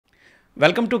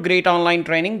Welcome to Great Online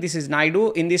Training. This is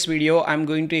Naidu. In this video, I'm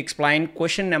going to explain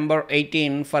question number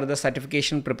 18 for the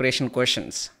certification preparation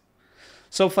questions.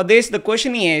 So for this, the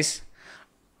question is,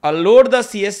 load the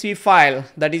CSV file,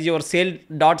 that is your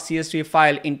sale.csv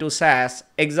file into SAS,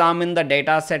 examine the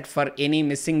data set for any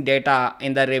missing data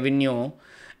in the revenue,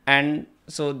 and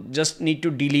so just need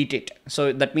to delete it.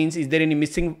 So that means, is there any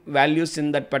missing values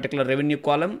in that particular revenue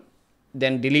column?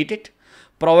 Then delete it.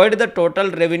 Provide the total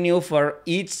revenue for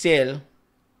each sale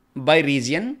by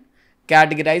region,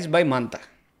 categorized by month.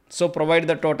 So provide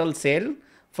the total sale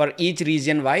for each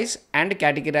region wise and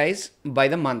categorize by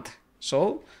the month.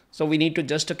 So we need to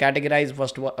just categorize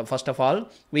first of all.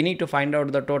 We need to find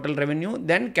out the total revenue,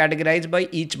 then categorize by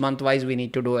each month wise we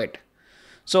need to do it.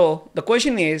 So the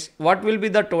question is, what will be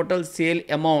the total sale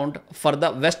amount for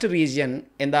the West region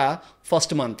in the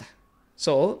first month?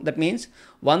 So that means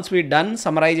once we done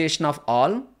summarization of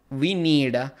all, we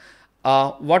need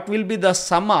what will be the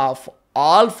sum of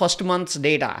all first month's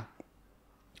data,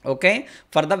 okay,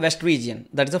 for the West region.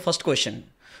 That is the first question.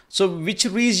 So which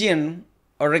region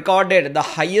recorded the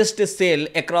highest sale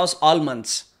across all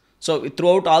months? So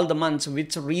throughout all the months,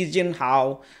 which region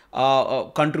have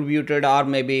contributed or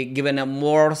maybe given a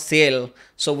more sale?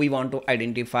 So we want to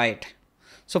identify it.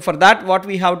 So for that, what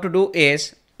we have to do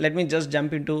is, let me just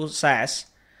jump into SAS,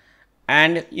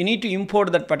 and you need to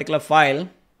import that particular file.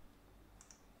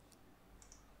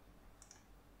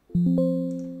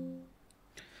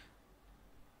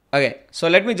 Okay, so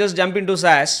let me just jump into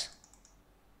SAS.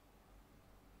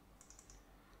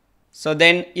 So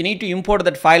then you need to import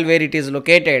that file where it is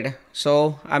located.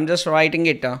 So I'm just writing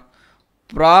it,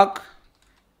 proc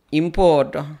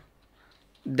import,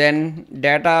 then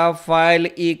data file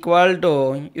equal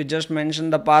to, you just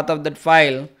mention the path of that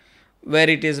file where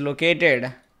it is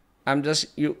located. I'm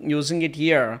just using it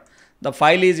here. The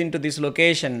file is into this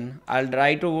location. I'll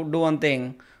try to do one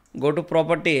thing, go to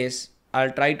properties. I'll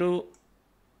try to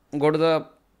go to the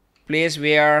place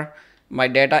where my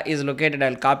data is located.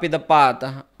 I'll copy the path.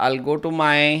 I'll go to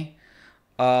my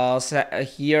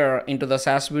here into the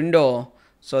SAS window.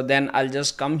 So then I'll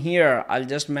just come here. I'll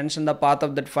just mention the path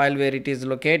of that file where it is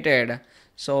located.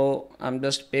 So I'm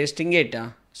just pasting it.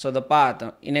 So the path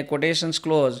in a quotations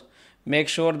close, make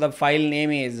sure the file name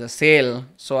is sale.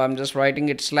 So I'm just writing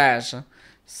it slash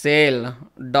sale.csv.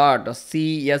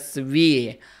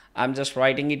 I'm just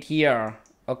writing it here,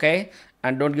 okay,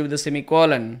 and don't give the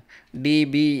semicolon.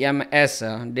 DBMS,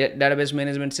 database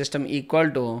management system, equal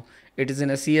to, it is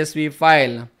in a CSV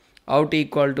file, out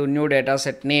equal to new data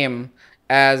set name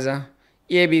as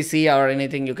ABC or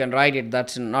anything you can write it.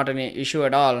 That's not any issue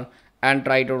at all, and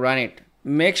try to run it.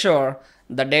 Make sure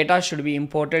the data should be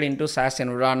imported into SAS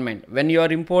environment. When you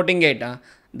are importing it,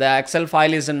 the Excel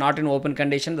file is not in open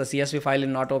condition, the CSV file is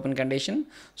not open condition.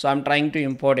 So I'm trying to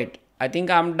import it. I think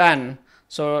I'm done.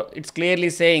 So it's clearly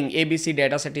saying ABC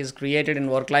dataset is created in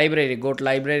work library. Go to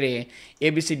library,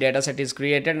 ABC dataset is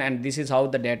created, and this is how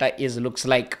the data looks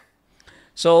like.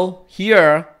 So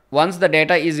here, once the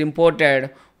data is imported,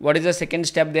 what is the second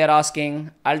step they are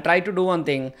asking? I'll try to do one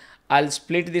thing. I'll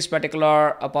split this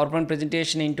particular PowerPoint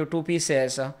presentation into two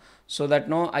pieces so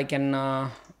that I can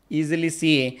easily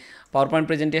see PowerPoint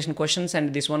presentation questions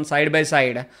and this one side by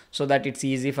side, so that it's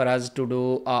easy for us to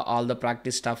do all the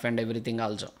practice stuff and everything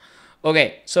also.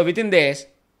 Okay, so within this,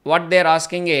 what they're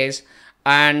asking is,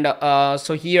 and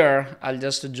so here I'll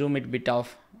just zoom it bit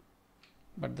off,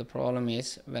 but the problem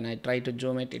is when I try to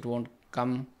zoom it, it won't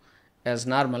come as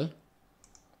normal.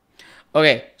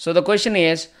 Okay, so the question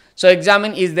is, so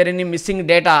examine, is there any missing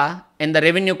data in the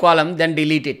revenue column, then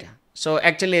delete it. So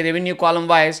actually revenue column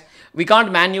wise, we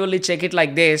can't manually check it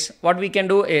like this. What we can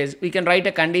do is, we can write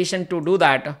a condition to do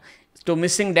that. To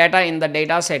missing data in the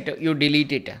data set, you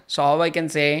delete it. So how I can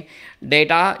say,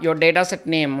 data, your data set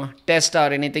name, test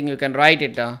or anything, you can write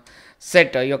it,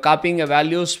 set, you're copying the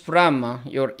values from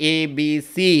your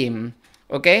ABC,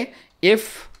 okay,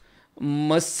 if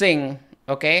missing,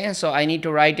 okay, so I need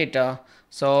to write it,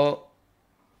 so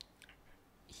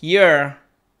here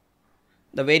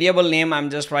the variable name,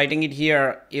 I'm just writing it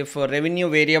here, if revenue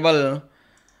variable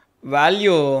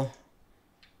value,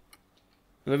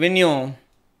 revenue,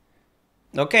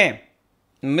 okay,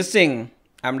 missing,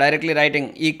 I'm directly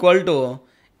writing equal to,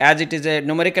 as it is a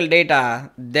numerical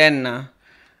data, then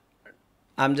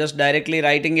I'm just directly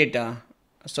writing it.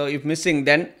 So if missing,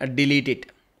 then delete it.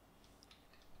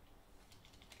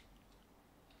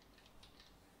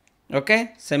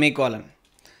 Okay, semicolon.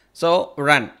 So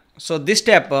run. So this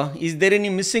step, is there any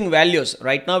missing values?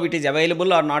 Right now it is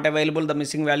available or not available, the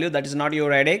missing value, that is not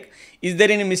your headache. Is there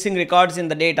any missing records in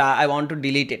the data? I want to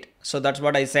delete it. So that's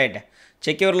what I said.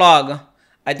 Check your log.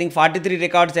 I think 43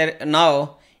 records are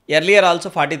now. Earlier also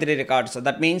 43 records. So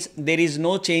that means there is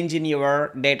no change in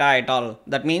your data at all.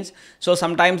 That means, so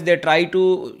sometimes they try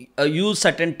to use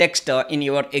certain text in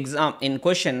your exam, in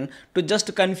question, to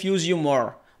just confuse you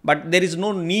more. But there is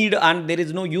no need and there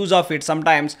is no use of it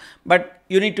sometimes. But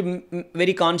you need to be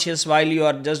very conscious while you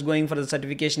are just going for the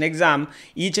certification exam.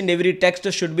 Each and every text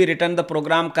should be written the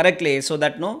program correctly, so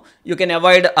that no, you can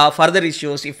avoid further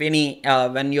issues, if any,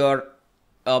 when you are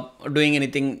doing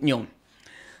anything new.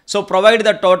 So provide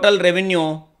the total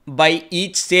revenue by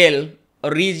each sale,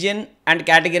 region, and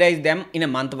categorize them in a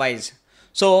month wise.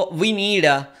 So we need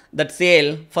that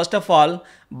sale first of all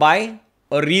by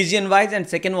region wise, and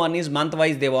second one is month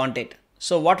wise they want it.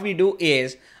 So what we do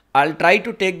is, I'll try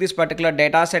to take this particular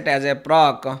data set as a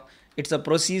proc. It's a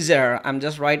procedure. I'm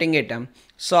just writing it.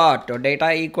 Sort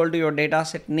data equal to your data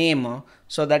set name.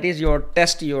 So that is your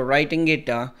test. You're writing it.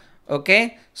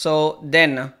 Okay. So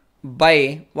then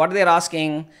by what they're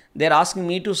asking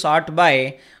me to sort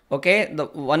by, okay, the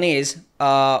one is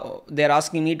they're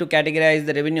asking me to categorize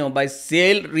the revenue by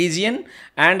sale, region,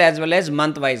 and as well as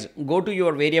month wise. Go to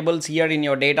your variables here in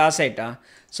your data set.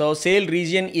 So sale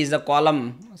region is the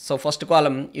column. So first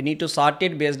column you need to sort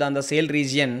it based on the sale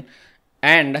region,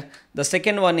 and the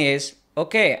second one is,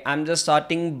 okay, I'm just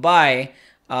sorting by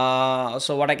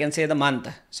so what I can say, the month.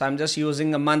 So I'm just using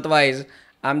the month wise.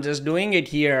 I'm just doing it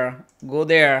here. Go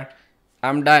there.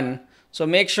 I'm done. So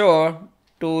make sure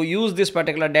to use this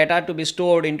particular data to be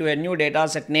stored into a new data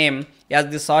set name as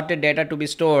the sorted data to be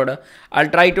stored. I'll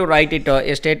try to write it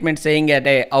a statement saying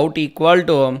that out equal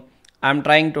to, I'm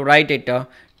trying to write it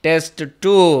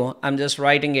test2. I'm just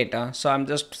writing it. So I'm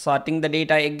just sorting the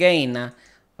data again.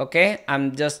 Okay,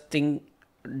 I'm just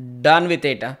done with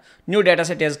it. New data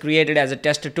set is created as a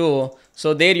test2.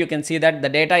 So there you can see that the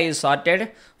data is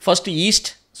sorted first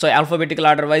east. So alphabetical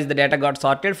order wise the data got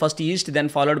sorted, first east, then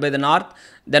followed by the north,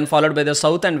 then followed by the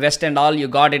south and west, and all you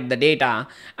got it the data,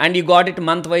 and you got it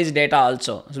month wise data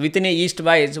also. So within a east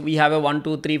wise we have a 1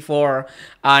 2 3 4,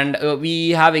 and we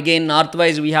have again north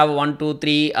wise we have 1 2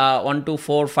 3 1 2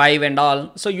 4 5 and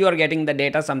all. So you are getting the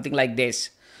data something like this.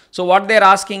 So what they're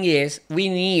asking is, we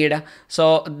need,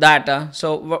 so that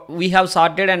so we have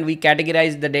sorted and we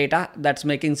categorize the data. That's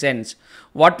making sense.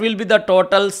 What will be the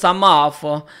total sum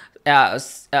of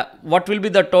what will be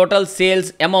the total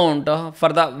sales amount for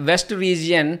the west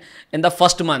region in the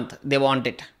first month? They want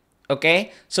it.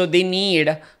 Okay, so they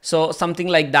need, so something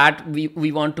like that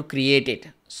we want to create it.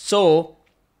 So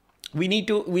we need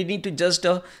to just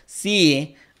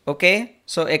see. Okay,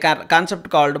 so a concept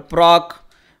called proc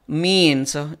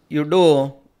means you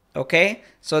do, okay,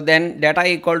 so then data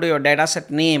equal to your data set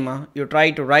name, you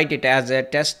try to write it as a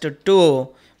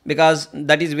test2, because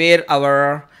that is where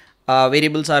our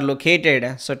variables are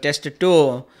located. So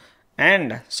test2,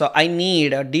 and so I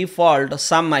need a default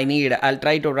sum. I'll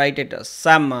try to write it as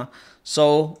sum.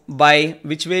 So by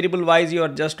which variable wise you are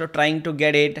just trying to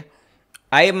get it,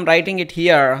 I am writing it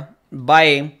here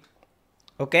by,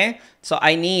 okay, so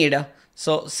I need,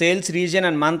 so sales region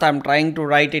and month I'm trying to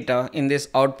write it in this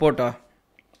output.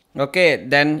 Okay,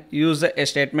 then use a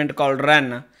statement called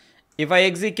run. If I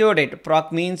execute it,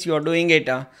 proc means you are doing it,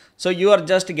 so you are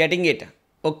just getting it.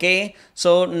 Okay,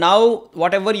 so now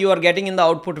whatever you are getting in the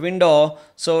output window,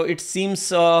 so it seems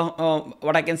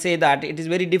what I can say, that it is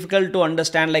very difficult to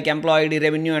understand, like employee ID,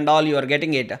 revenue and all, you are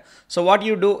getting it. So what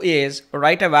you do is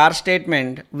write a var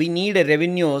statement. We need a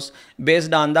revenues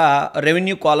based on the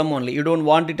revenue column only. You don't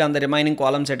want it on the remaining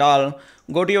columns at all.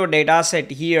 Go to your data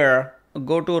set here,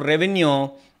 go to revenue.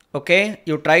 Okay,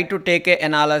 you try to take a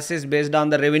analysis based on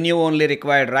the revenue only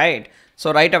required, right?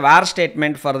 So write a var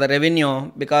statement for the revenue,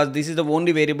 because this is the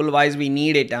only variable wise we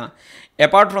need it.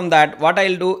 Apart from that, what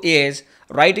I'll do is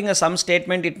writing a sum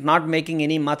statement. It's not making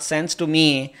any much sense to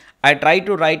me. I try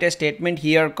to write a statement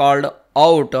here called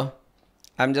out.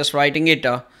 I'm just writing it.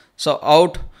 So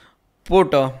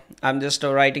output, I'm just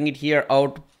writing it here,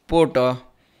 output,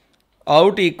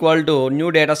 out equal to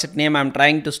new dataset name. I'm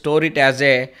trying to store it as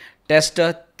a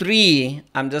test3.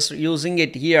 I'm just using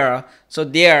it here. So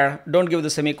there, don't give the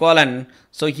semicolon.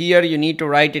 So here you need to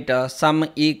write it sum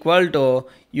equal to,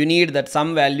 you need that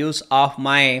sum values of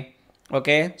my,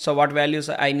 okay, so what values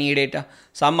I need it,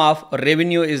 sum of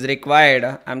revenue is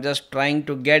required. I'm just trying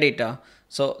to get it.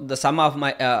 So the sum of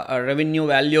my revenue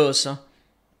values.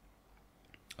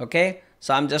 Okay,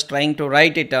 so I'm just trying to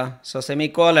write it. So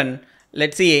semicolon.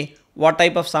 Let's see what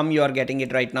type of sum you are getting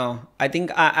it right now. I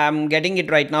think I'm getting it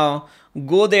right now.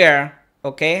 Go there.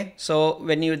 Okay, so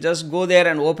when you just go there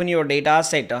and open your data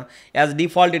set, as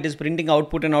default it is printing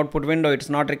output in output window. It's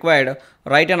not required.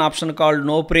 Write an option called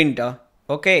no print.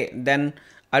 Okay, then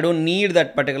I don't need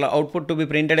that particular output to be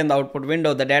printed in the output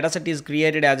window. The dataset is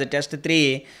created as a test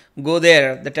 3. Go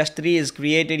there. The test 3 is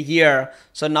created here.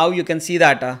 So now you can see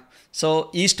that. So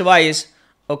east-wise,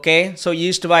 okay. So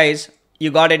east-wise,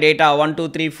 you got a data 1, 2,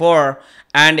 3, 4.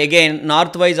 And again,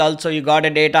 north-wise also you got a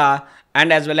data.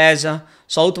 And as well as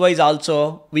south-wise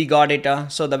also we got it.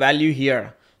 So the value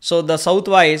here. So the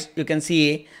south-wise, you can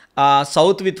see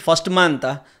south with first month.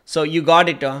 So you got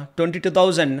it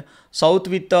 22,000. South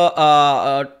with third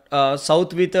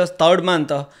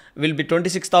month will be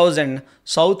 26,000.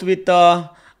 South with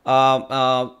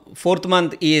fourth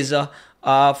month is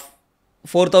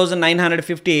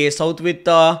 4,950. South with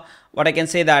what I can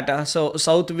say that so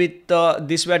south with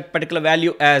this particular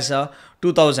value as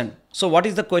 2,000. So what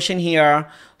is the question here?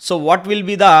 So what will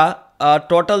be the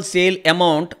total sale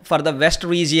amount for the west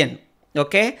region?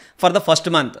 Okay, for the first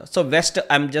month. So west,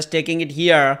 I'm just taking it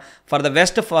here. For the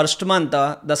west first month,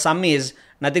 the sum is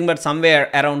nothing but somewhere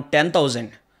around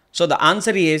 10,000. So the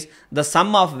answer is the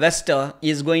sum of west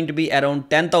is going to be around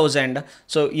 10,000.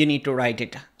 So you need to write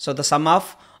it. So the sum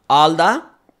of all the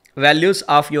values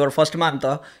of your first month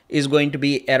is going to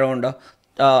be around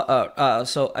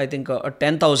so I think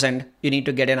 10,000. You need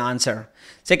to get an answer.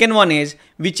 Second one is,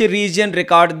 which region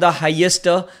recorded the highest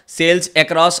sales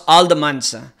across all the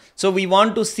months? So we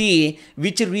want to see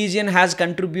which region has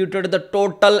contributed the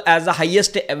total as the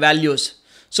highest values.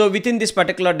 So within this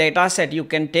particular data set, you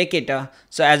can take it.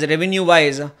 So as revenue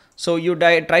wise, so you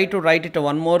try to write it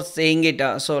one more saying it.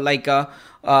 So like proc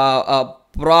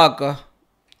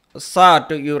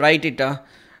sort, you write it.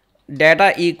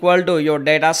 Data equal to your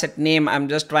data set name. I'm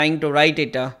just trying to write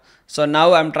it. So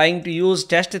now I'm trying to use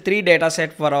test 3 data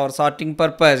set for our sorting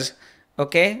purpose.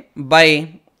 Okay,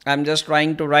 by I'm just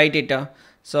trying to write it.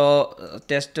 So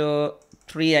test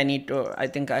 3, I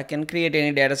think I can create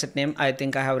any dataset name. I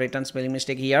think I have written spelling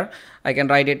mistake here. I can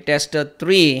write it test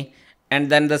 3, and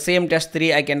then the same test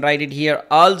 3 I can write it here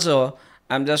also.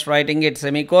 I'm just writing it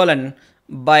semicolon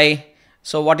by.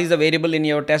 So what is the variable in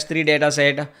your test 3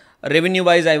 dataset? Revenue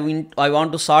wise, I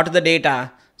want to sort the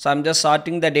data. So I'm just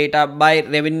sorting the data by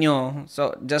revenue.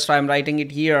 So just I'm writing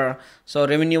it here. So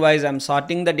revenue wise, I'm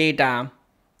sorting the data.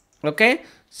 Okay.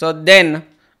 So then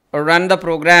run the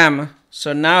program.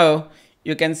 So now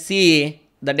you can see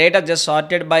the data just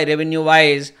sorted by revenue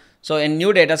wise. So a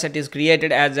new data set is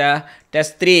created as a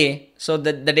test 3. So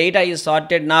the data is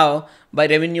sorted now by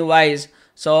revenue wise.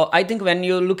 So I think when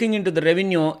you're looking into the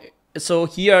revenue, so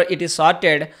here it is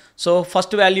sorted. So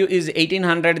first value is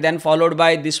 1800, then followed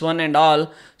by this one and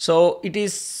all. So it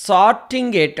is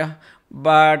sorting it.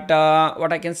 But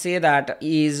what I can say that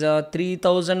is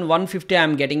 3150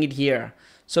 I'm getting it here.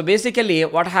 So basically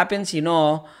what happens, you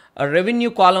know, a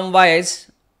revenue column wise,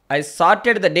 I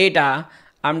sorted the data.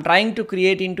 I'm trying to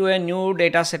create into a new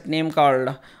data set name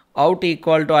called out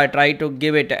equal to, I try to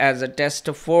give it as a test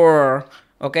 4.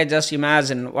 Okay, just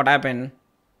imagine what happened.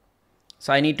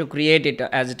 So I need to create it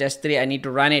as a test 3. I need to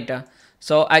run it.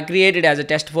 So I created as a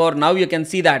test 4. Now you can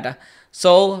see that.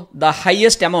 So the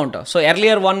highest amount. So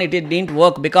earlier one, it didn't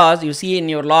work because you see in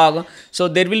your log. So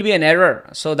there will be an error.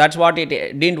 So that's what it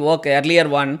didn't work earlier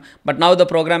one. But now the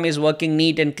program is working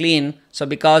neat and clean. So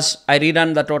because I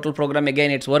rerun the total program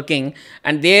again, it's working.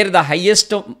 And there the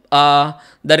highest, the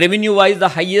revenue wise, the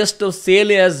highest sale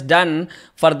is done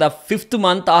for the 5th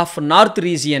month of North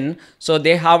region. So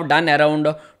they have done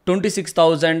around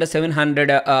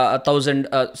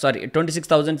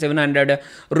 26,700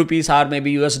 rupees or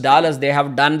maybe US dollars they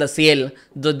have done the sale.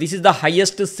 So this is the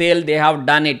highest sale they have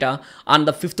done it on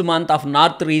the 5th month of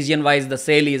North region wise. The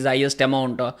sale is highest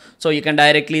amount. So you can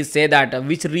directly say that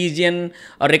which region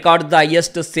records the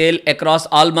highest sale across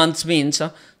all months means.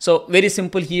 So very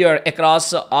simple here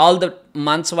across all the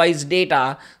months wise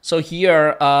data. So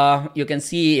here you can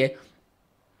see,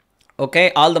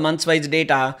 okay, all the months wise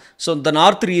data. So the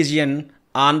North region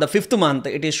on the 5th month,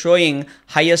 it is showing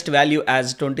highest value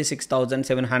as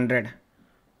 26,700,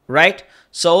 right?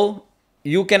 So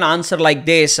you can answer like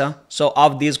this. So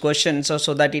of these questions,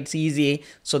 so that it's easy,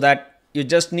 so that you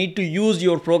just need to use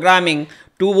your programming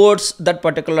towards that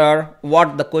particular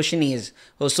what the question is.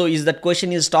 So is that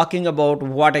question is talking about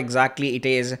what exactly it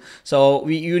is. So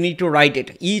you need to write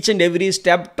it each and every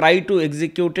step, try to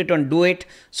execute it and do it.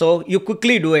 So you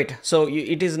quickly do it. So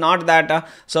it is not that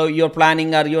so you're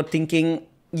planning or you're thinking.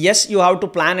 Yes, you have to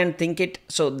plan and think it,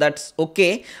 so that's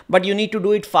okay, but you need to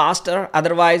do it faster.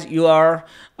 Otherwise you are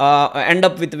end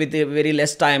up with a very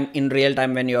less time in real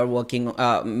time when you are working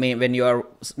when you are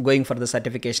going for the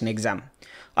certification exam.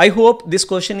 I hope this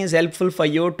question is helpful for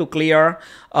you to clear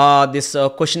this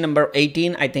question number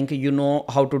 18. I think you know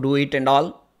how to do it and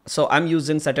all. So I'm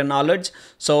using certain knowledge.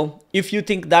 So if you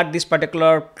think that this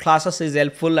particular classes is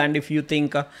helpful, and if you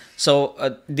think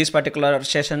these particular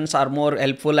sessions are more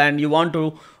helpful, and you want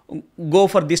to go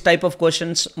for this type of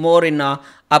questions more in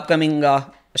upcoming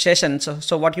sessions,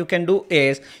 so what you can do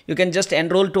is you can just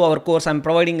enroll to our course. I'm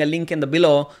providing a link in the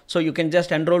below, so you can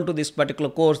just enroll to this particular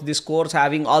course. This course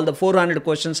having all the 400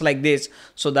 questions like this,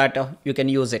 so that you can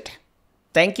use it.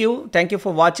 Thank you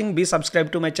for watching. Be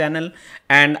subscribed to my channel,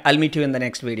 and I'll meet you in the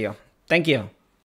next video. Thank you.